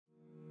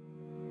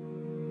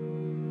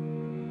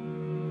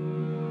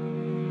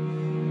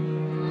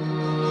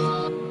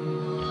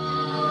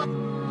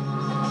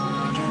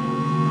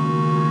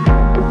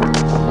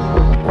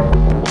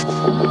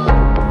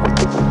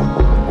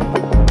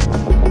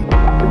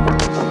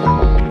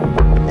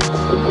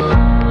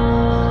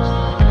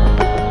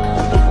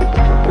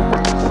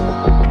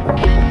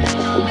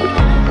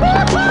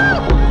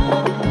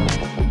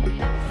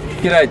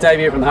G'day, Dave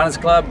here from the Hunters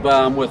Club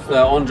with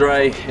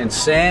Andre and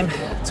Sam,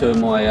 two of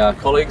my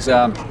colleagues.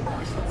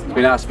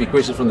 Been asked a few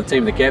questions from the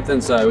team, the captain,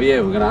 so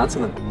yeah, we're going to answer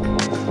them.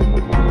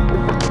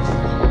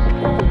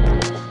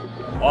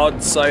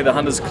 I'd say the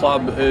Hunters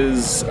Club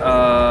is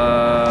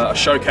a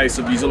showcase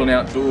of New Zealand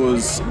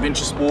outdoors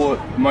adventure sport,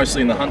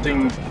 mostly in the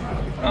hunting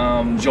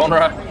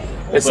genre.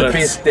 It's the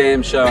best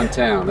damn show in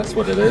town, that's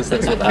what it is,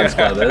 that's what the Hunters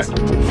Club is.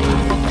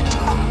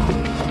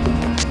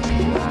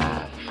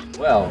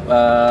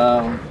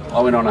 Well, I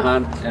went on a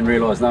hunt and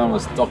realised no one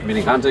was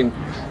documenting hunting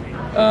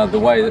the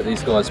way that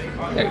these guys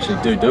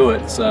actually do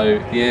it.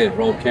 So yeah,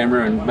 rolled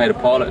camera and made a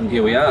pilot, and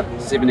here we are,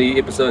 70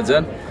 episodes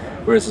in.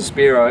 Whereas the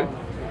Spearo,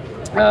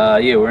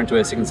 yeah, we're into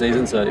our second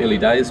season, so early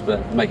days,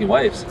 but making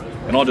waves.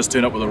 And I just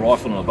turned up with a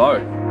rifle and a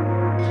bow.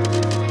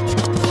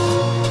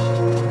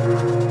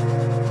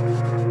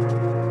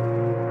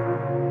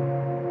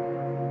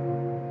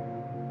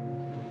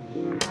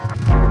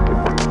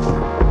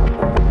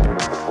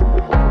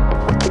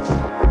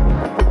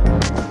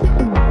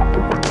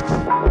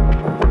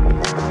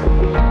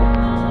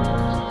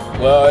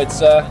 Well, it's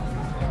kind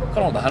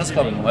of like the Hunters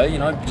Club in a way, you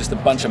know, just a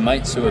bunch of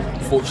mates who are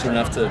fortunate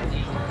enough to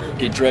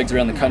get dragged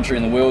around the country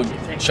and the world,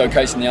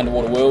 showcasing the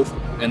underwater world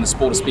and the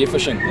sport of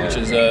spearfishing, which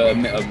is a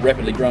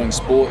rapidly growing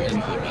sport. And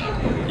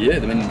yeah, I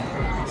mean,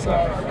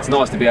 so it's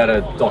nice to be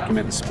able to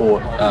document the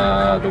sport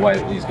the way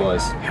that these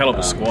guys. Hell of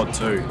a squad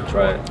too.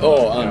 Right.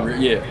 Oh,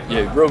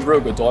 yeah, real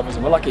good divers.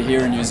 And we're lucky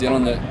here in New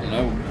Zealand that, you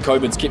know,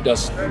 COVID's kept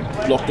us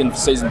locked in for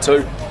season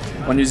 2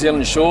 on New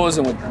Zealand shores,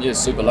 and we're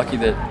super lucky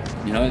that,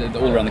 you know,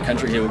 all around the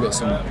country here we've got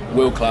some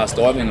world-class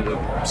diving that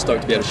we're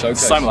stoked to be able to showcase.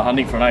 Same with the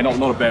hunting front, eh?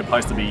 Not a bad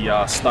place to be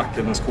stuck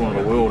in this corner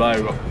of the world, eh?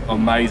 We've got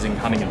amazing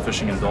hunting and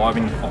fishing and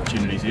diving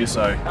opportunities here,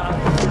 so.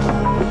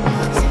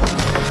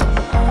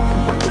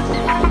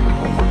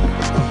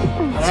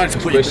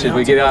 Question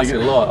we get asked a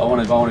lot. I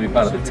want to be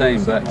part of the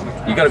team, but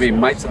you got to be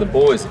mates with the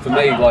boys. For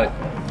me, like,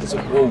 it's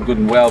all good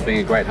and well being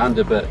a great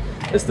hunter, but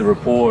it's the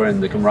rapport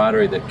and the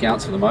camaraderie that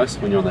counts for the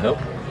most when you're on the hill.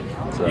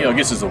 So. Yeah, I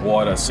guess there's a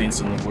wider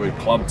sense in the word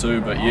club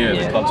too, but yeah,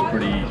 the club's a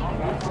pretty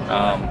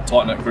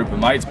tight-knit group of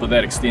mates, but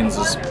that extends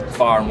as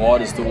far and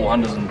wide as to all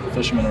hunters and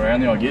fishermen around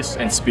there, I guess,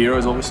 and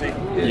Spearos obviously.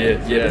 Yeah,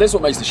 but that's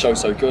what makes the show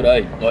so good,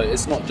 eh? Like,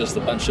 it's not just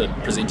a bunch of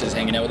presenters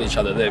hanging out with each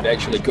other, they're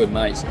actually good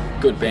mates,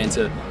 good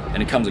banter,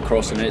 and it comes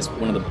across, and that's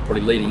one of the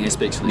probably leading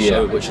aspects of the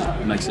show, which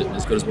makes it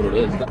as good as what it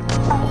is.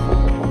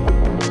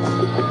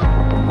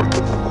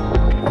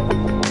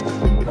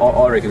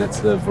 I reckon it's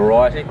the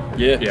variety.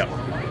 Yeah.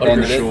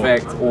 And the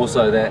fact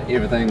also that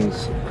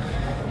everything's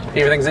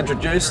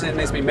introduced and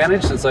needs to be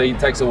managed, and so it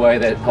takes away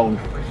that whole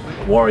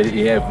worry that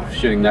you have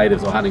shooting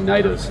natives or hunting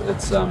natives.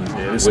 It's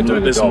there's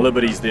some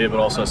liberties there, but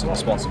also some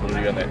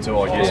responsibility on that too,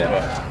 I guess.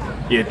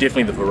 But yeah,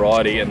 definitely the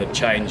variety and the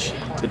change,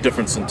 the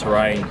difference in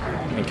terrain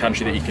and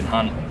country that you can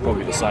hunt.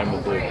 Probably the same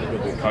with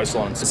the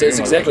coastline. It's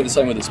exactly the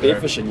same with the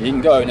spearfishing. You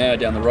can go now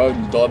down the road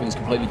and the diving is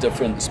completely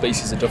different. The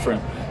species are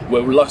different.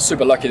 We're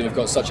super lucky that we've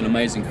got such an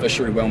amazing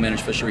fishery,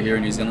 well-managed fishery here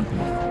in New Zealand.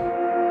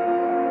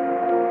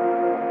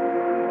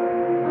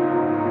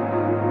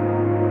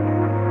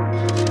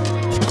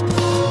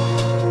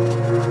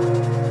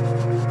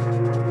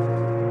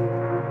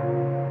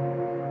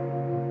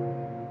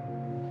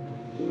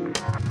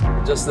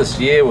 Just this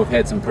year we've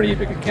had some pretty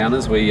epic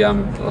encounters.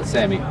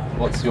 Sammy,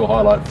 what's your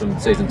highlight from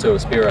season 2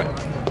 of Spearo?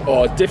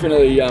 Oh,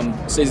 definitely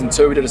season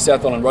 2 we did a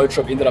South Island road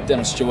trip, ended up down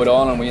in Stewart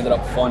Island, we ended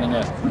up finding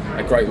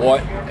a great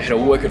white. Had a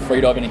wicked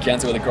freediving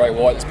encounter with a great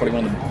white. It's probably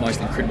one of the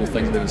most incredible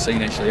things I've ever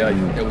seen actually,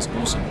 That was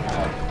awesome.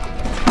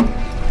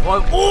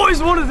 I've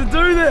always wanted to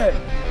do that!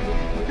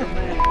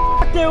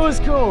 That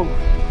was cool!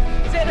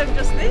 Is that him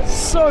just there?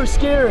 So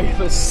scary,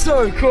 but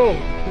so cool!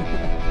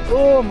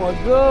 Oh my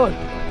god!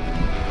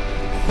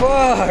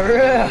 Far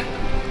out!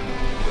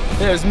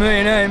 That was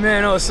mean, eh,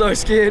 man? I was so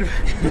scared.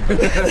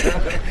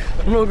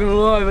 I'm not gonna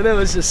lie, but that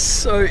was just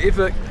so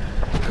epic.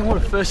 Come on, a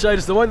fish, eh?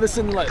 Just the way they're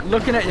sitting, like,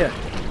 looking at you.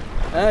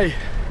 Hey.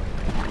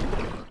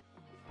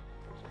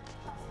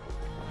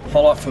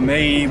 Highlight for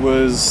me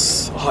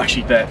was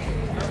actually that,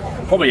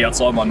 probably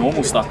outside my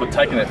normal stuff, but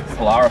taking that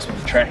Polaris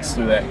with the tracks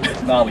through that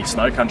gnarly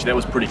snow country, that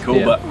was pretty cool.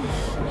 Yeah. But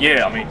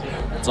yeah, I mean,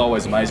 it's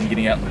always amazing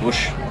getting out in the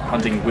bush,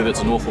 hunting, whether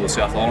it's a North or the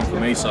South Island for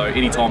me, so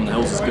any time in the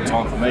hills is a good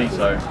time for me,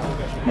 so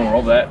more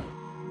of that.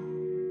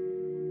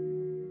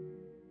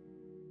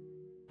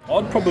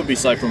 I'd probably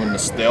say from a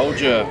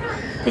nostalgia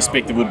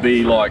perspective would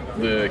be like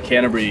the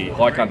Canterbury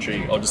high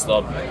country. I've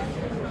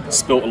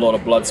spilt a lot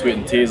of blood, sweat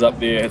and tears up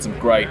there, had some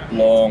great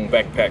long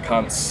backpack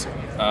hunts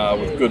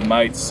with good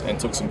mates and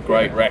took some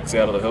great racks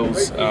out of the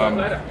hills.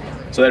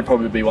 So that'd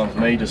probably be one for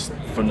me, just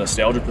from a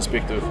nostalgia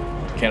perspective,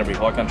 Canterbury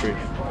high country,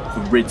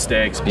 with red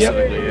stag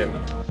specifically,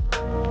 yeah.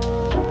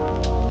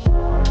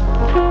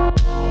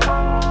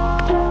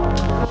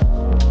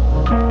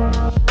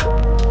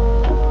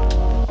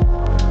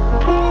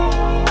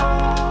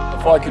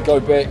 If I could go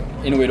back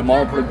anywhere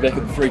tomorrow, probably back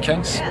at the Three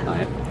Kings.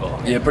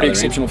 Yeah, pretty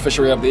exceptional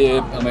fishery up there.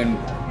 I mean,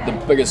 the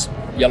biggest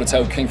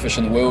yellow-tailed kingfish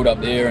in the world up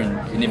there,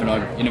 and you never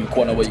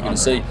quite know what you're going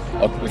to see.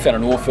 We found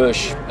an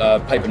oarfish,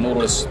 paper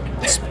nautilus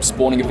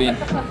spawning event.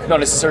 Not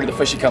necessarily the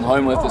fish you come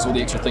home with, there's all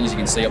the extra things you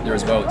can see up there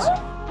as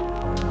well.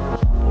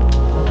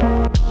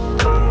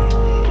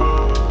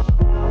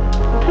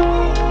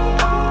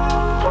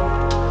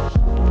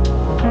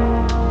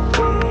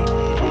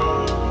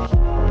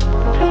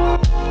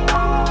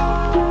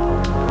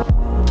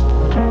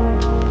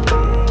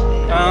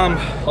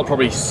 I'll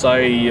probably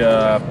say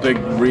a big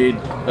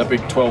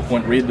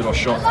 12-point red that I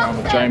shot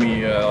with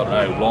Jamie, I don't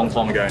know, a long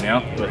time ago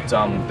now, but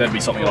that'd be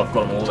something that I've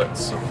got in all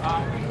that's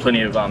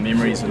plenty of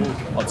memories, and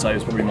I'd say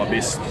it's probably my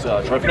best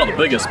trophy. Not the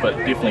biggest, but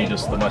definitely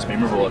just the most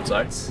memorable, I'd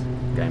say. It's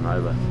game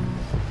over.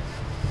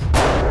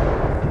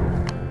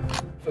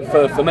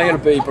 For me, it'll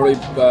be probably,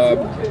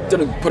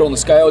 didn't put on the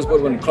scales,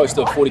 but went close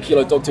to a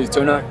 40-kilo dogtooth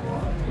tuna.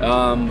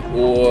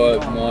 Or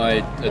my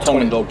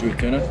Tongan dogtooth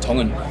tuna.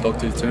 Tongan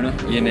dogtooth tuna,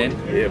 yeah man.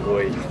 Yeah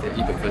boy.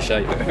 Epic fish,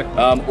 eh?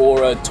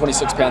 Or a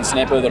 26-pound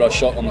snapper that I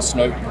shot on the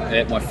Snook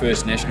at my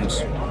first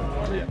nationals.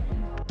 Yeah.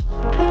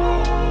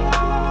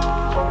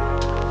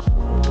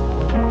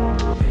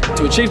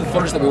 To achieve the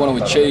footage that we want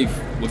to achieve,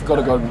 we've got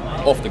to go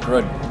off the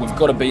grid. We've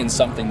got to be in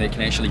something that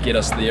can actually get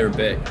us there and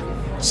back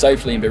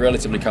safely and be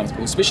relatively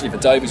comfortable, especially for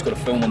Dave, who's got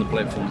to film on the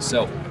platform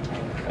himself.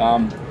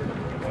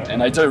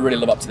 And they do really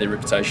live up to their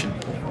reputation.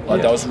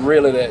 Like, that was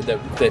really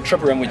that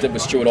trip around we did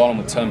with Stewart Island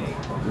with Tim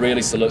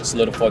really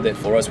solidified that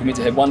for us. We meant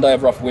to have 1 day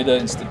of rough weather,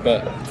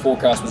 but the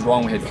forecast was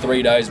wrong. We had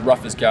 3 days,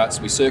 rough as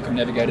guts. We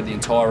circumnavigated the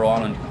entire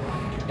island,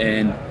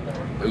 and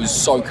it was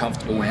so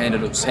comfortable. We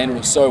handled it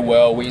so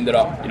well. We ended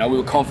up, we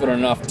were confident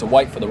enough to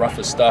wait for the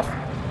roughest stuff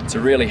to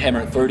really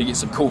hammer it through to get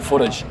some cool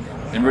footage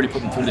and really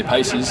put them through their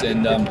paces.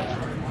 And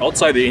I'd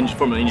say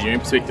from an engineering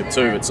perspective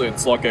too,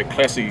 it's like a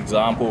classic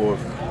example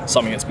of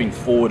something that's been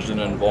forged in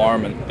an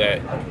environment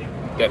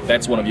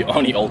that's one of your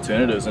only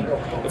alternatives, and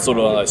it's sort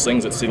of one of those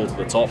things that settle to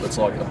the top. It's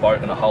like a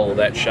boat in a hull of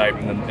that shape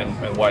and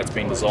the way it's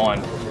been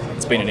designed.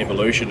 It's been an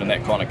evolution in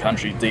that kind of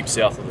country, deep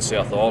south of the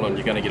South Island.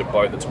 You're going to get a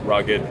boat that's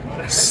rugged,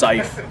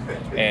 safe,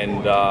 and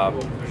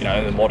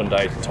in the modern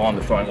day time,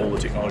 they're throwing all the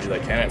technology they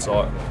can at.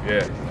 So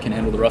yeah, can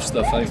handle the rough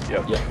stuff, eh?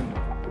 Yep. Yeah.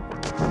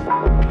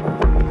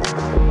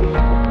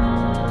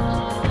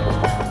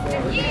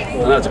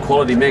 I know it's a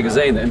quality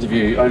magazine that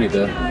interview only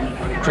the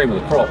cream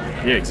of the crop.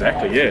 Yeah,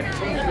 exactly.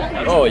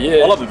 Yeah. Oh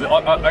yeah. I love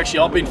actually,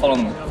 I've been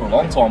following them for a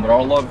long time, but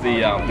I love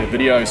the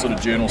video sort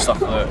of journal stuff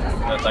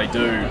that they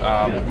do,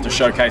 just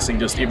showcasing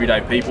just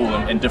everyday people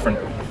and different,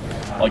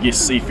 I guess,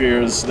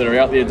 seafarers that are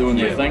out there doing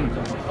their thing.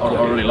 I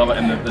really love it,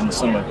 and the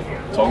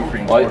cinematography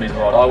and qualities.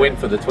 I went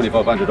for the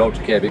 2500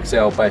 Ultra Cab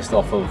XL based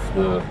off of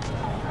the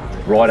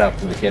write-up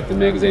in the Captain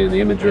magazine and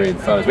the imagery and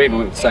photos. We even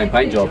went with the same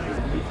paint job,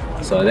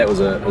 so that was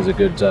a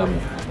good.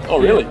 Oh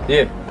really?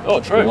 Yeah.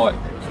 Oh true. Right.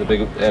 The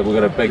big, we've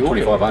got a big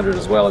 2500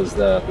 as well as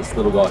this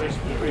little guy.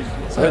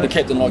 So I heard the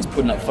captain likes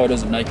putting up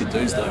photos of naked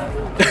dudes though.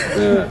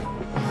 Yeah.